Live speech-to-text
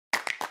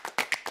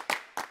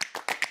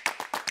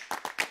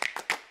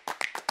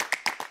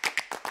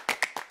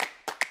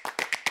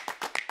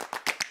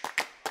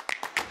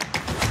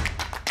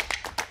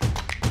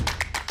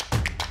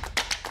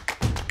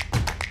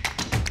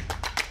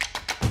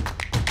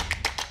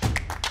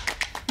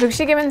Donc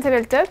chez Game On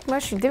Tabletop, moi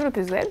je suis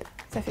développeuse web.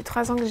 Ça fait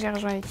 3 ans que j'ai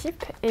rejoint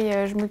l'équipe et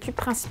je m'occupe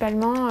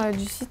principalement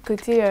du site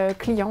côté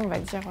client, on va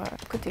dire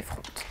côté front.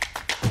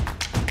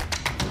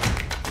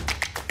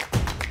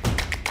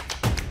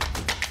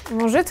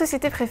 Mon jeu de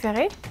société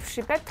préféré, je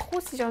sais pas trop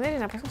si j'en ai, j'ai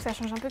l'impression que ça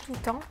change un peu tout le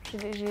temps.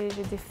 J'ai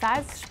des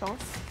phases, je pense.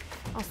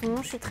 En ce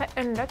moment, je suis très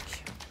unlock.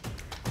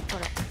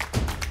 Voilà.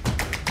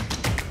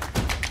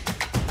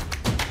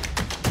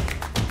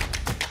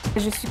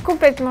 Je suis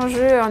complètement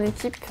jeu en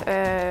équipe,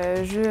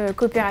 jeu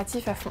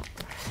coopératif à fond.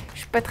 Je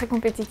suis pas très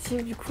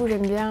compétitive, du coup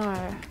j'aime bien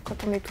quand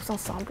on est tous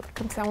ensemble.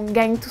 Comme ça on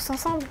gagne tous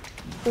ensemble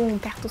ou on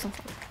perd tous ensemble.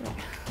 Ouais.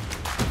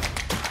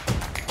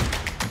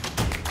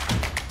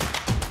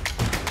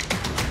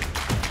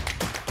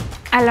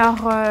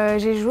 Alors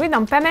j'ai joué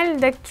dans pas mal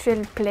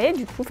d'actuels play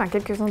du coup, enfin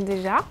quelques-uns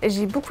déjà.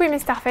 J'ai beaucoup aimé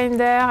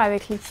Starfinder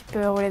avec l'équipe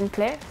Roll &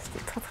 Play,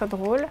 c'était très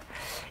drôle.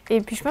 Et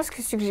puis je pense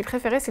que celui que j'ai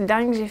préféré c'est le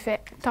dernier que j'ai fait,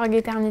 Torg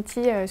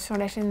Eternity sur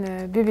la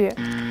chaîne BBE.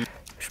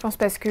 Je pense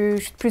parce que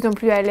je suis de plus en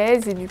plus à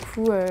l'aise et du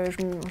coup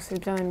on s'est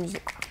bien amusé,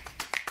 quoi.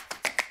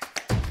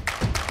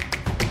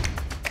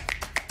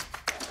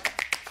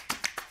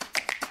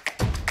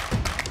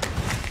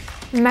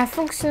 Ma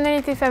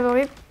fonctionnalité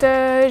favorite,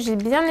 j'ai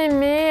bien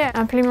aimé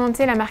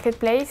implémenter la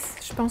marketplace.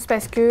 Je pense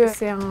parce que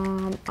c'est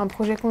un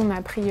projet qu'on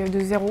a pris de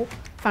zéro,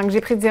 enfin que j'ai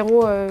pris de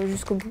zéro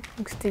jusqu'au bout.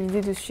 Donc c'était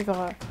l'idée de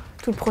suivre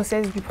tout le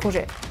process du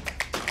projet.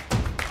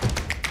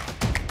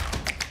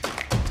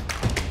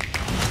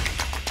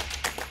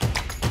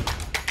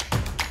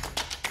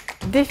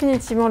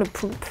 Définitivement le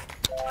poulpe.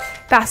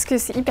 Parce que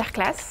c'est hyper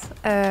classe,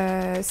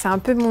 c'est un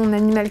peu mon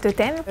animal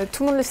totem,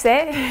 tout le monde le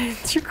sait,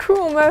 du coup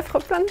on m'offre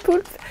plein de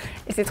poulpes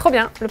et c'est trop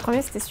bien. Le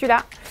premier c'était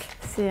celui-là,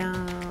 c'est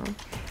un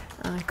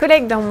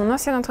collègue dans mon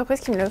ancienne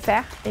entreprise qui me l'a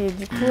offert et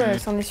du coup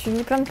s'en est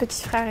suivi plein de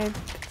petits frères et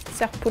petites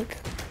sœurs poulpes.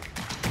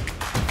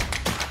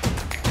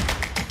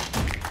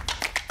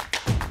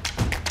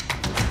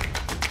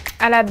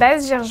 À la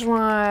base j'ai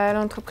rejoint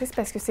l'entreprise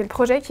parce que c'est le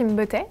projet qui me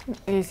bottait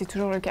et c'est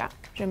toujours le cas,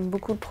 j'aime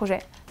beaucoup le projet,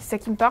 c'est ça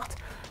qui me porte,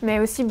 mais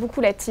aussi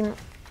beaucoup la team.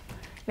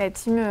 La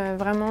team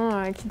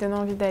vraiment qui donne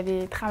envie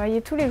d'aller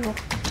travailler tous les jours.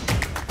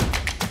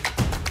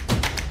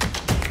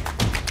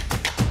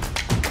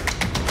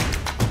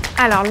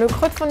 Alors le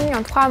crowdfunding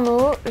en 3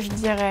 mots, je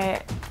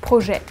dirais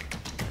projet,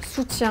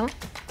 soutien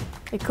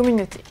et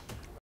communauté.